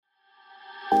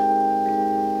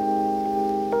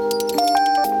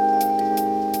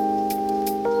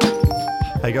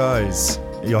Hey guys,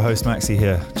 your host Maxi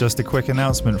here. Just a quick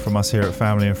announcement from us here at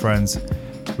Family and Friends.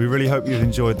 We really hope you've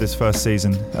enjoyed this first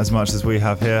season as much as we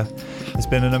have here. It's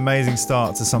been an amazing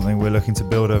start to something we're looking to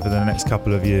build over the next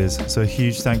couple of years. So a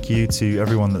huge thank you to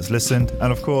everyone that's listened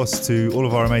and of course to all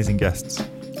of our amazing guests.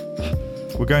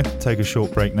 We're going to take a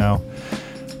short break now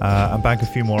and bank a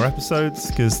few more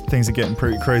episodes because things are getting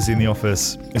pretty crazy in the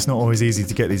office. It's not always easy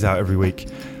to get these out every week,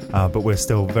 but we're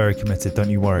still very committed,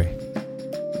 don't you worry.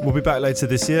 We'll be back later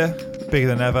this year, bigger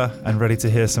than ever, and ready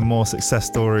to hear some more success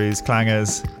stories,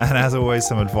 clangers, and as always,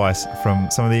 some advice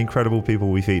from some of the incredible people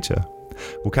we feature.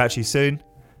 We'll catch you soon.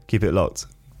 Keep it locked.